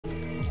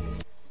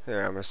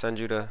Here, I'm gonna send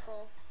you the.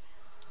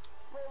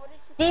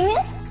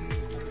 Damien?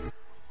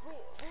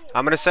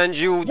 I'm gonna send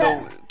you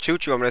the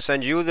choo-choo. I'm gonna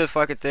send you the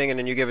fucking thing, and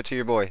then you give it to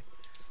your boy.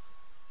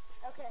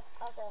 Okay.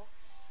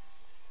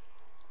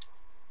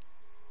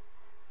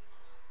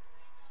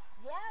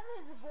 Yeah,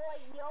 his boy,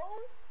 yo.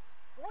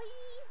 Boy.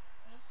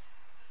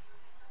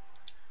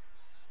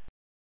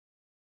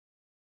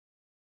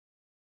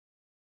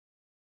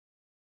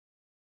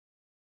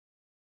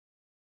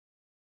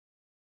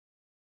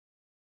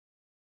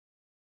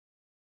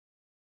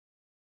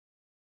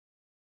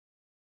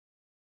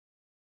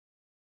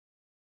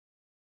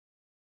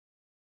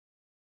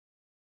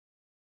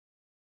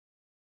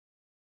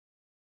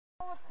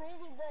 Was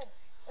crazy good.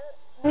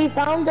 We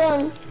found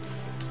them.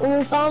 When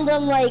we found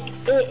them, like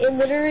it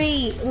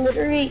literally,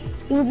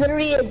 he was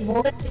literally its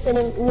voice, and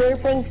we were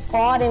playing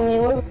squad, and we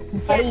were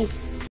buddies.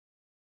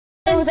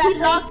 It was actually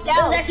locked out.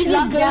 It was actually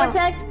his gamer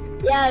tag.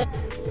 Yeah,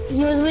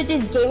 he was with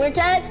his gamer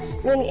tag,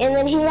 and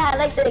then he had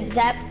like the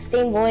exact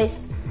same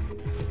voice.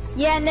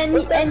 Yeah, and then we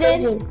were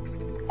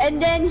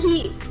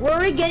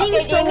getting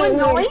so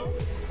annoying.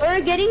 We were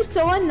getting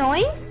so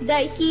annoying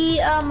that he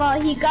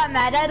got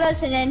mad at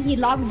us, and then he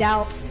logged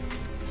out.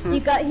 He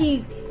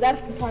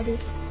left the party.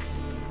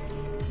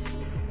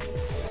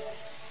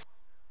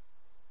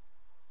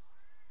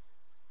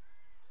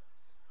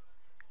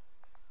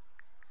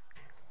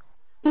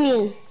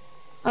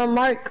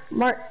 Mark.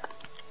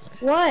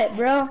 What,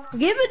 bro?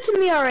 Give it to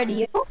me already,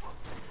 yo.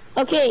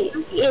 Okay,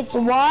 it's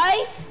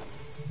Y.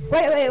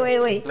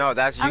 Wait. No,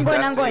 that's you. I'm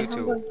going.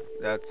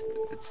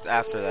 It's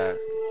after that.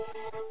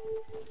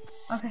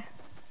 Okay.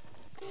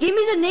 Give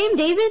me the name,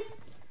 David.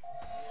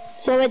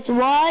 So it's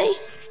Y.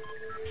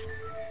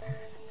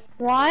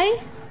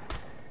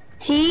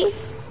 T,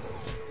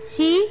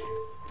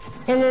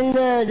 and then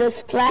the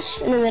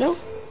slash in the middle.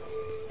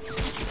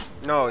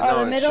 No,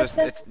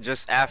 it's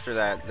just after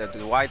that.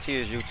 The YT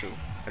is YouTube.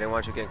 I didn't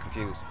want you getting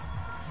confused.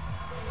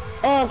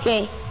 Oh,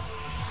 okay,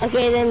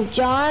 then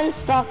John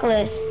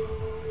Stockless.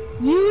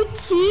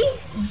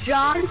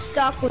 John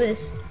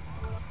Stockless.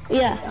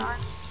 Yeah.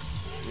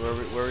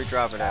 Where are we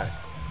dropping at?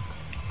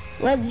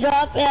 Let's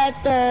drop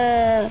at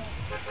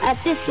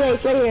this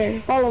place right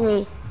here. Follow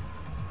me.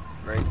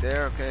 Right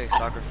there, okay.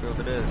 Soccer field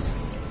it is.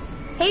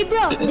 Hey,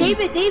 bro,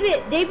 David.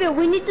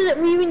 We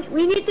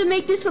need to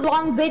make this a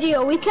long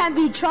video. We can't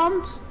be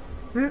chumps.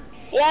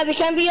 Yeah, we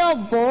can't be all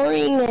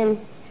boring and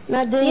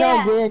not doing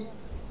all good.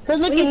 Cause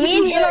look, me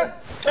and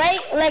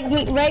him,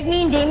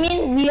 me and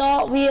Damien,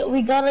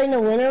 we got in a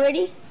win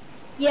already.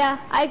 Yeah,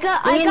 I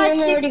got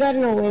already got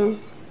in a win.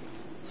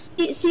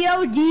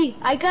 COD,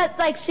 I got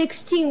like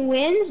 16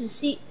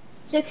 wins.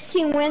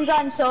 16 wins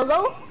on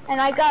solo,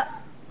 and I got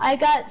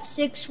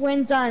 6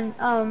 wins on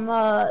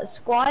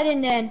squad,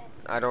 and then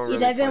I don't really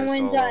 11 play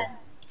wins solo. on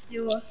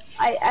duo.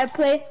 I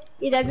play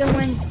 11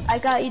 wins. I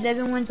got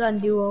 11 wins on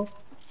duo.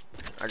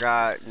 I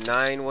got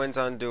 9 wins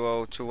on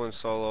duo, 2 in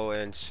solo,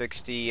 and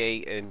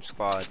 68 in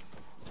squad.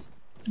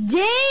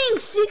 Dang,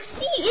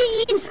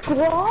 68 in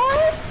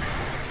squad?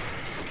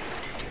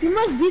 You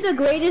must be the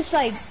greatest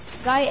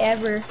guy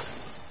ever.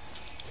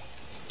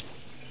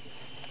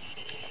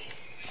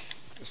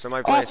 Is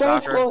somebody playing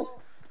soccer? Cool.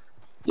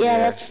 Yeah,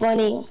 that's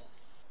funny.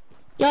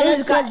 Yo,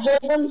 let's go join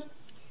them.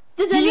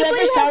 Does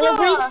anybody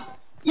celebrate?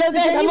 Yo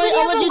guys, I'm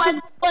gonna do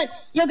something fun.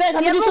 Yo guys,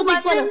 I'm gonna do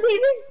something fun.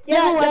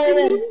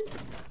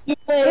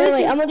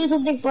 Wait, I'm gonna do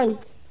something fun.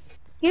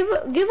 Give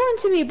one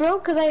to me, bro,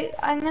 cause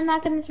I'm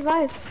not gonna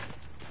survive.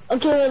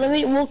 Okay,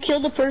 wait, we'll kill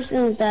the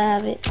persons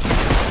that have it.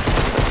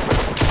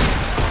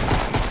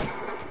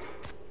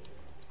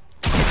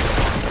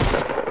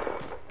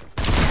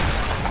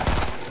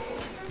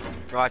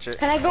 Watch it.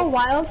 Can I go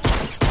wild?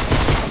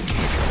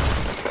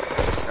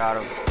 Got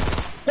him.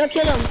 Go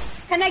kill him.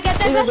 Can I get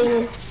that?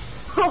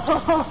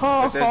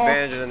 If there's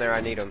bandages in there, I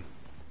need them.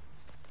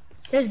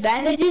 There's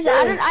bandages?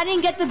 I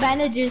didn't get the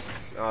bandages.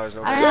 Oh, there's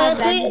no I don't have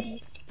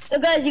bandages. Yo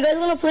guys, you guys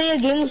wanna play a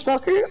game of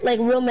soccer? Like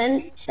real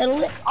men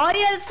settle it? Oh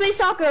yeah, let's play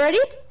soccer, ready?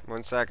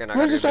 1 second,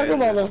 Where's the soccer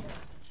ball though?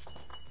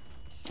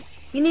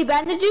 You need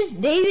bandages?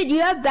 David,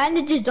 you have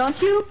bandages, don't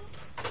you?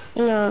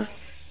 No.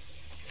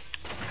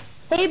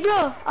 Hey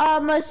bro,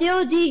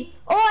 COD.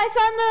 Oh, I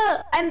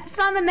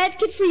found the med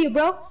kit for you,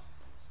 bro.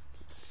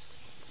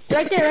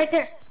 Right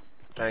there.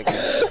 Thank you.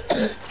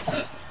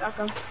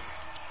 Welcome.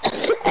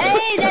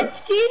 Hey,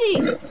 that's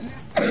cheating.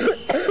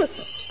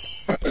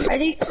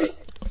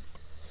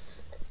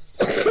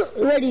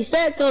 Ready,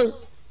 set, go.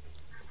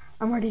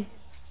 I'm ready.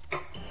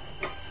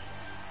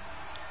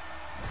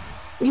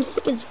 You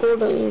fucking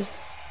scored on me.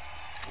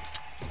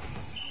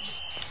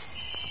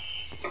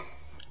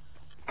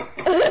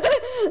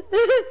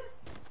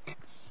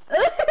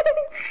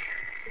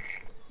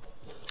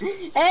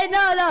 Hey,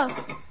 no.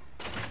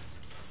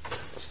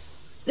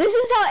 This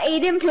is how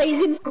Aiden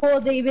plays in school,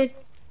 David.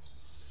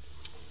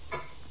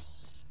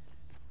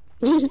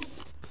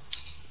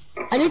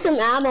 I need some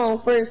ammo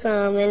for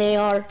an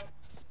AR.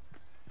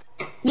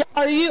 Yeah,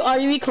 are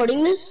you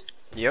recording this?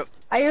 Yep.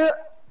 Are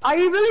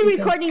you really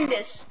recording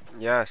this?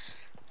 Yes.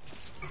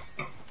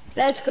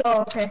 Let's go.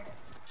 Okay.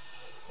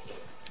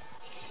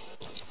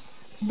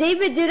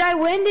 David, did I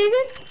win,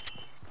 David?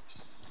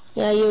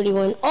 Yeah, you already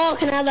won. Oh,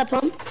 can I have that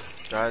pump?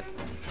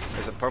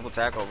 There's a purple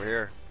tack over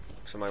here.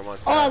 Somebody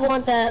wants that. Oh, I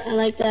want that. I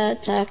like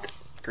that tack.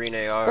 Green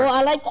AR. Oh,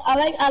 I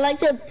like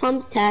the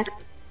pump tack.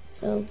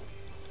 So,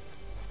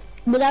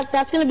 but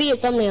that's gonna be your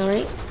thumbnail,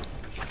 right?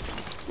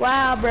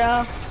 Wow,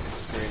 bro.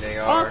 Green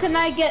AR. Oh, can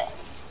I get?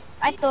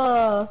 I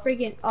the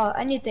freaking. Oh,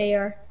 I need the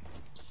AR.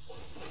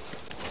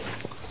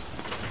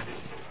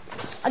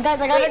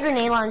 Guys, I got a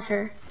grenade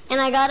launcher, and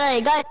I got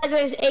a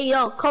guys. Hey,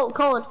 yo,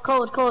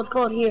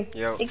 code here.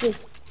 Yo. Take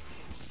this.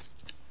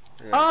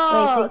 Yeah.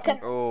 Oh, Wait,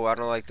 oh, I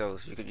don't like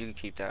those. You can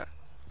keep that.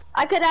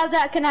 I could have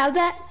that. Can I have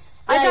that?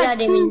 Yeah,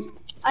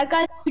 I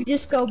got two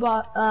disco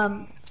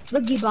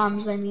boogie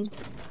bombs. I mean.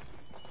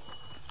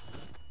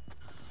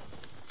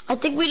 I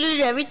think we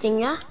did everything,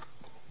 yeah.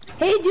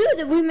 Hey,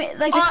 dude, we made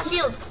like. Oh,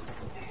 shield.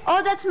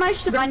 Oh, that's my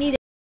shield. I need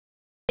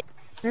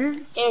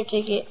it. Here,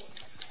 take it.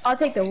 I'll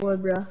take the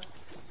wood, bro.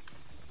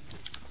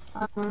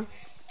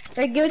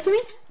 Right, give it to me.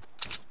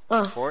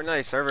 Oh.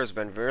 Fortnite server's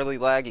been really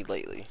laggy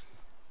lately.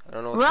 I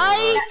don't know what's Right?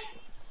 going on.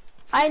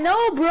 I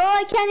know, bro.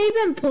 I can't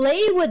even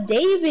play with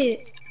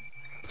David.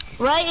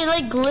 Right, it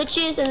like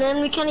glitches, and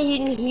then we can't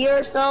even hear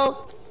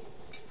ourselves.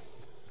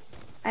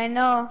 I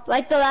know.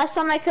 Like the last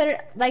time I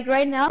couldn't, like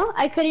right now,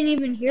 I couldn't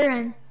even hear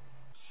him.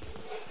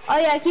 Oh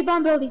yeah, keep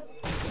on building.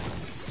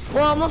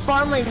 Well, I'm gonna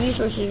farm my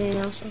resources right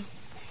now, so.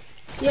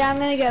 Yeah, I'm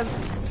gonna get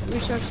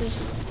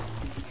resources.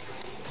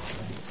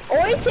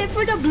 Always hit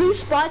for the blue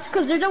spots,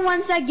 cause they're the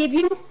ones that give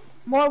you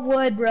more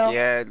wood, bro.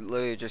 Yeah,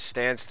 literally, just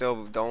stand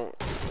still. Don't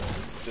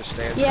just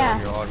stand still. Yeah.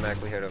 And you'll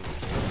automatically hit him.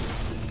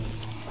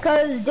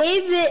 Cause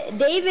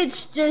David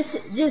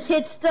just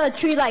hits the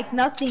tree like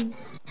nothing.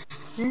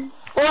 Well,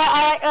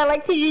 I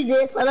like to do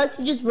this. I like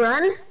to just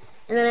run,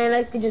 and then I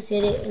like to just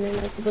hit it, and then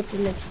I like to go to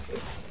the next tree.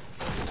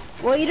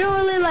 Well, you don't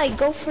really like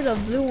go for the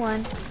blue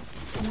one.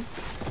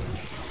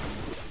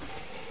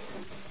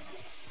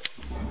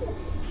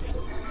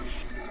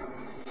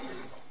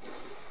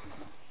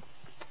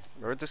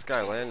 Where'd this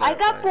guy land? I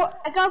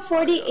got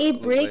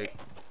 48 brick,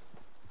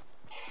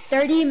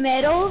 30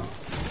 metal,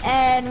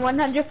 and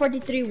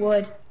 143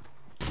 wood.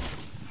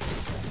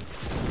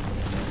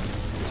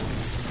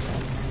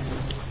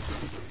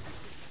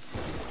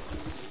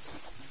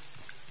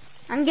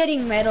 I'm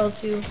getting metal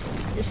too,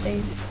 just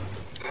saying.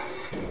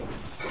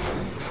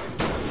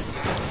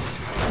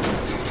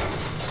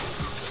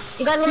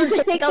 You guys want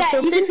to take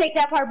that? You can take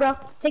that part, bro.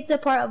 Take the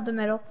part of the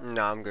metal.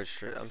 No, I'm good.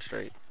 I'm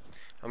straight.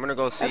 I'm gonna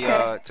go see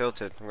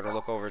Tilted. I'm gonna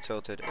look over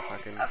Tilted if I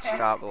can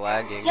stop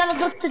lagging. Yeah, let's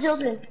go to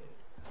Tilted.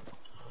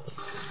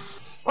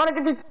 Wanna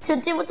go to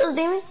Tilted with us,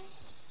 Damon?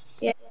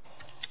 Yeah.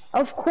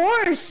 Of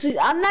course.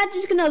 I'm not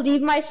just gonna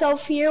leave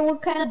myself here.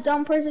 What kind of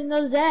dumb person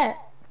does that?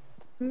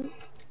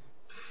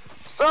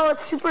 Bro,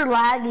 it's super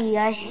laggy.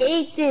 I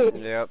hate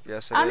this. Yep.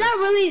 Yes, it I'm is. not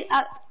really.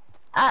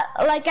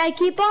 Like I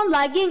keep on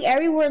lagging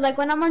everywhere. Like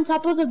when I'm on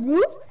top of the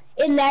roof,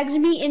 it lags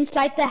me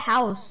inside the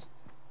house.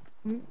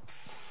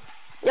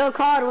 Yo,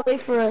 COD, wait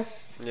for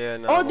us. Yeah,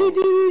 no. Oh,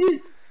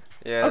 dude.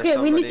 Yeah, okay,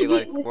 we need to be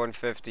like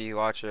 150.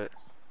 Watch it.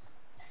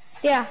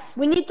 Yeah,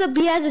 we need to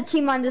be as a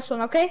team on this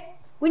one, okay?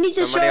 We need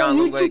to show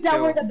YouTube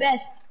that we're the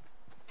best.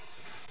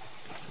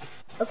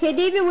 Okay,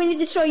 David, we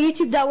need to show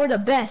YouTube that we're the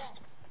best.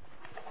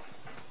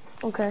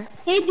 Okay.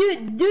 Hey,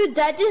 dude,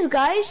 this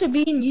guy should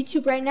be in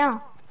YouTube right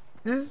now.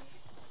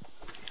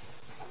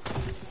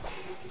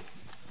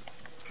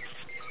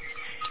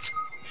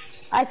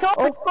 I told.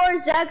 Of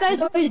course, that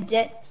guy's always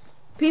dead.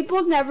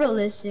 People never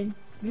listen.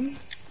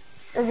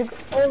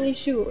 Holy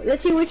shoot.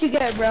 Let's see what you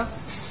get, bro.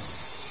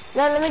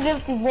 No, let me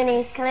give these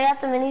minis. Can I have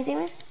the minis,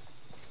 even?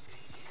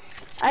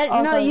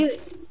 No, you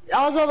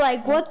also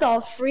like, what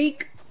the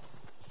freak?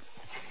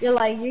 You're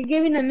like, you're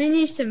giving the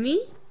minis to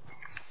me?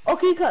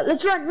 Okay,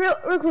 let's run real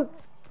quick.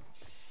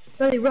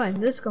 Really run,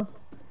 let's go.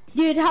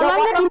 Dude, how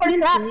long have you been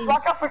playing?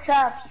 Watch out for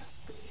traps.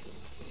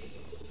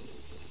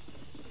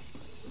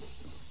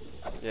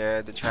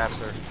 Yeah, the traps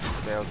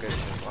they'll get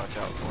you. Watch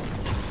out for them.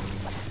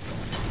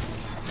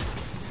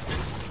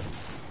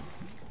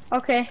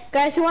 Okay,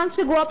 guys, who wants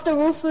to go up the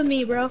roof with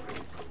me, bro? I'll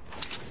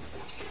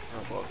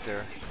go up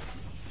there.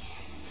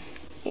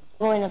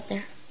 Going up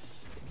there.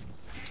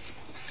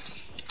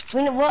 I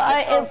mean,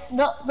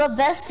 the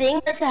best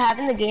thing to have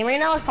in the game right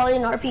now is probably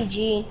an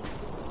RPG.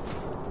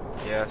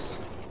 Yes.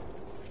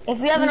 If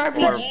we have an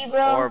RPG,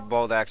 bro. Or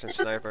bolt action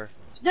sniper.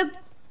 The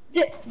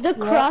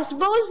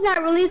crossbow is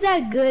not really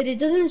that good. It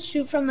doesn't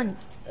shoot from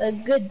a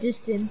good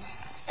distance.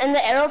 And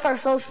the arrows are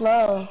so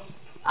slow.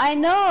 I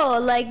know,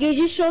 like it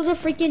just shows a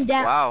freaking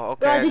down. Wow,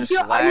 okay.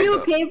 Bro, are you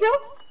okay, bro?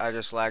 I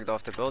just lagged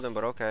off the building,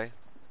 but okay.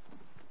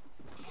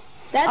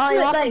 That's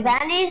you want like some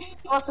bandies?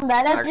 You want some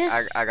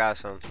bandages? I got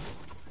some.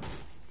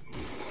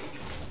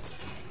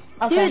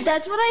 Okay. Dude,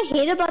 that's what I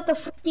hate about the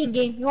freaking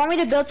game. You want me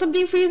to build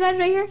something for you guys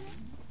right here?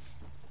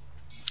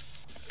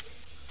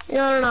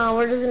 No,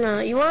 we're just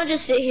gonna. You wanna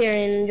just sit here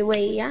and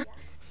wait, yeah?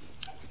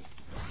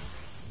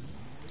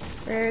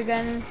 We're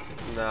gonna.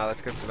 Nah,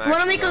 let's get some action. You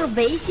wanna make a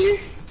base here?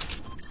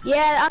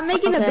 Yeah, I'm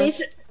making a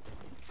base.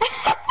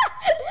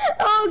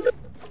 Oh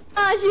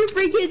gosh, you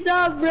freaking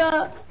dumb,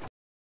 bro.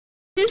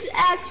 Just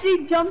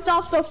actually jumped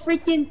off the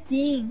freaking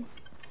thing.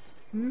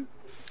 Hmm?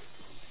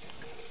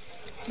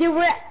 Dude,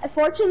 we're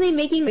fortunately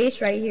making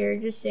base right here,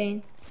 just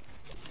saying.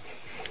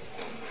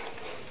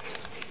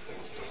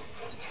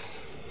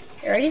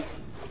 You ready?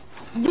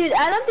 Dude,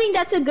 I don't think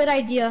that's a good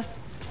idea.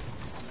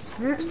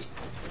 Well,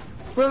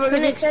 we're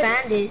gonna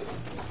expand it.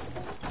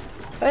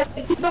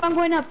 Keep on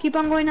going up, keep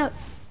on going up.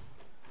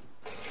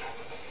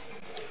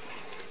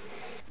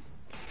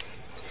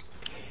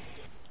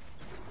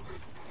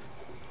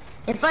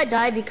 If I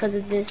die because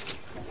of this.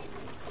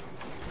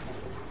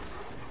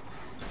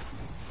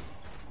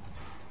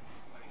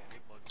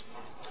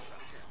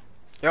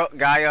 Yo,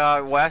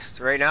 guy west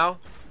right now,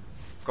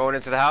 going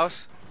into the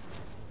house.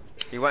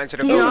 He went into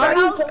the building.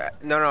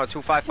 No,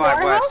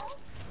 255 west.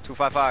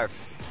 255.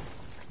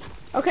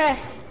 Okay,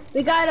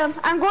 we got him.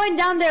 I'm going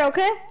down there,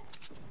 okay?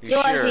 You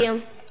sure? I see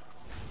him.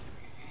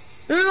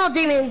 No,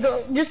 Damien,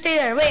 just stay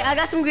there. Wait, I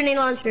got some grenade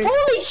launchers.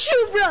 Holy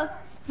shoot,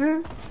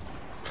 bro!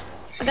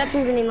 I got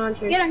some grenade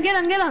launchers. Get him, get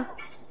him, get him.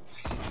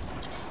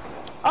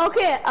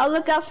 Okay, I'll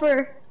look out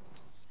for.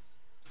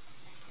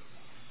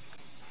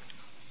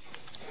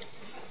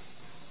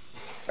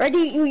 Ready?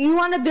 You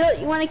want to build?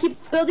 You want to keep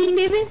building,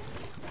 baby?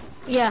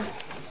 Yeah.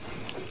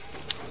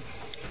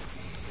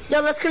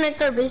 Yo, let's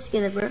connect our base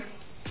together, bro.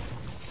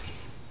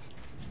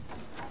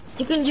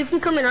 You can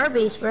come in our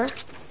base, bro.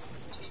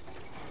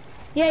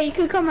 Yeah, you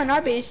could come on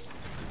our base.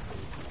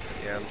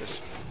 Yeah, I'm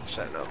just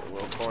setting up a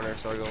little corner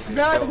so I go.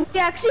 Bro, we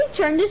can actually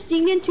turn this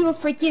thing into a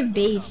freaking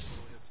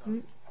base.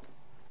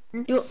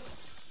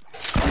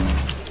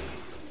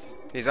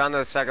 He's on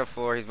the second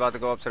floor. He's about to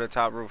go up to the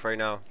top roof right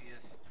now.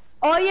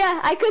 Oh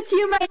yeah, I could see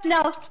him right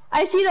now.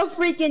 I see the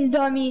freaking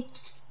dummy.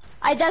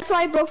 That's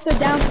why I broke the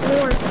down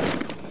floor.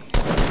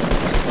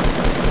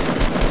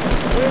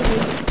 Where is he?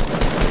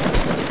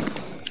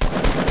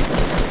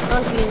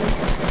 Oh, see him.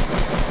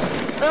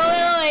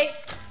 Oh, wait.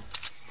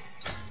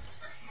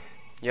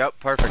 Yep,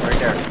 perfect, right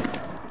there.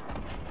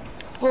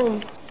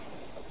 Boom.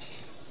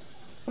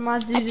 Come on,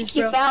 do I this, think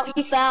he bro. fell.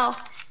 He fell.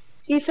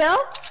 He fell?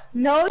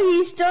 No,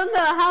 he's still in the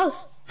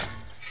house.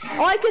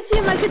 Oh, I could see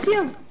him. I could see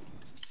him.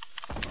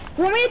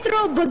 Want me to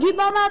throw a boogie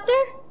bomb out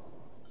there?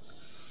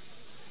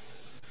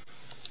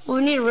 Well,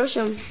 we need to rush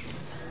him.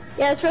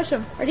 Yeah, let's rush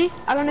him. Ready?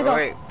 I'm gonna go.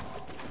 Wait.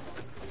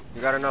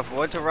 You got enough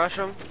wood to rush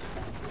him?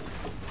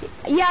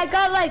 Yeah, I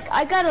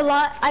got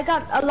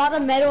a lot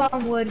of metal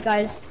on wood,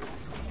 guys.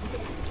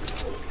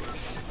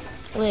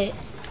 Wait.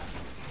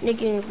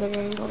 Nick, you better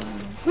angle.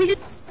 We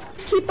just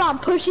keep on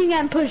pushing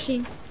and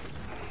pushing.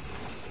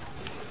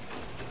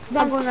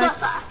 Oh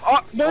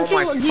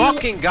my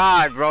fucking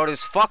god, bro!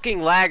 This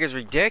fucking lag is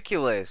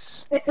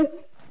ridiculous.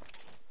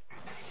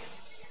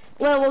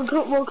 Well,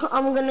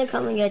 I'm gonna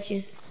come and get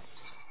you.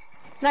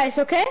 Nice,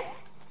 okay?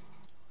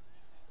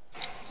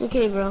 It's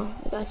okay, bro.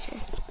 I got you.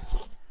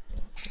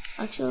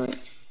 Actually,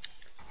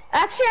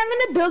 I'm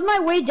gonna build my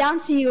way down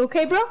to you,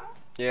 okay, bro?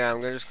 Yeah,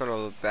 I'm just gonna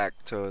look back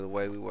to the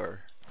way we were,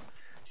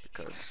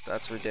 because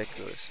that's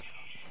ridiculous.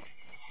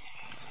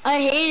 I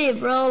hate it,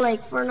 bro.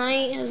 Like,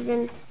 Fortnite has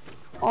been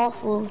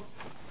awful.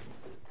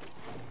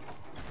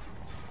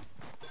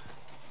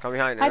 Come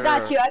behind. I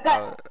got you. I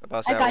got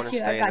you.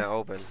 Stay in that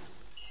open,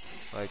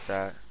 like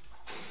that.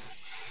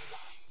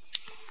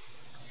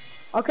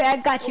 Okay, I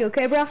got you.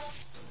 Okay, bro.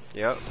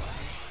 Yep.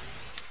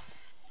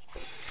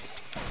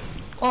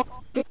 Oh,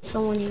 there's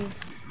someone here.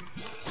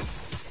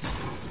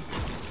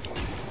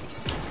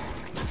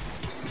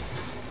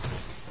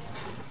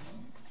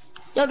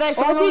 Yo, guys,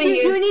 someone over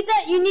here.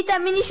 You need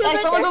that mini shield.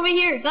 Guys, someone's over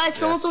here. Guys,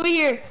 someone's over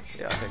here.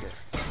 Yeah, I'll take it.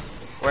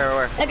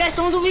 Where? Hey, guys,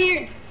 someone's over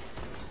here.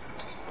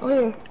 Over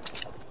here.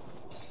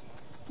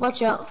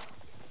 Watch out.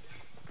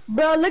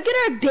 Bro, look at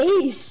our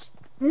base.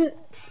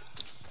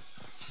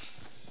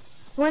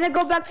 Wanna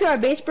go back to our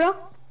base, bro?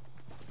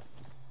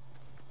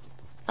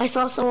 I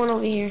saw someone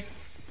over here.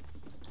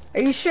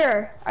 Are you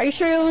sure? Are you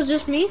sure it was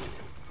just me?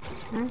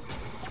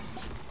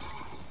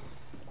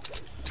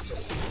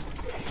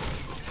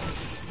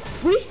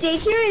 We stayed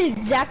here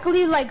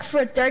exactly like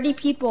for 30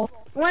 people.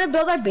 We wanna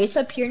build our base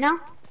up here now?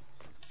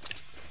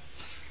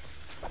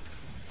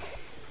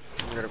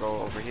 I'm gonna go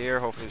over here.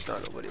 Hopefully there's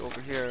not nobody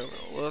over here. I'm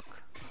gonna look.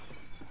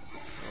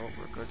 Oh,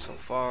 we're good so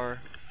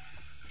far.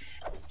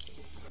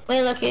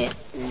 Wait, look it.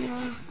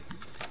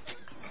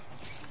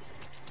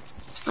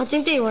 I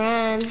think they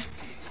ran.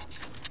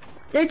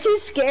 They're too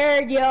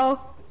scared, yo.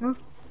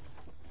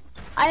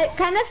 I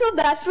kind of feel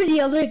bad for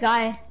the other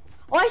guy.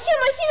 Oh, I see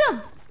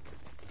them.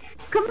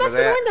 Come back to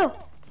the window.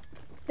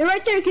 They're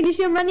right there. Can you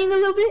see them running a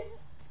little bit?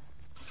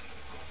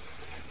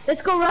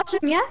 Let's go rush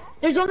them, yeah?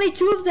 There's only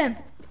 2 of them.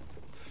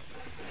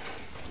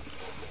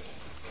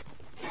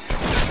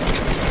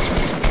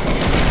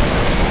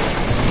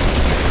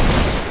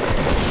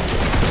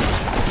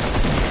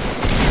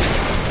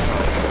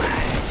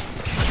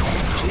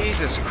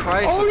 Jesus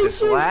Christ, with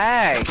this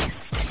lag.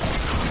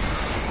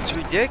 It's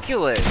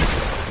ridiculous.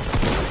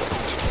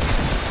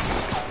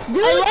 Dude,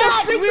 it's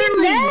freaking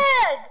lag.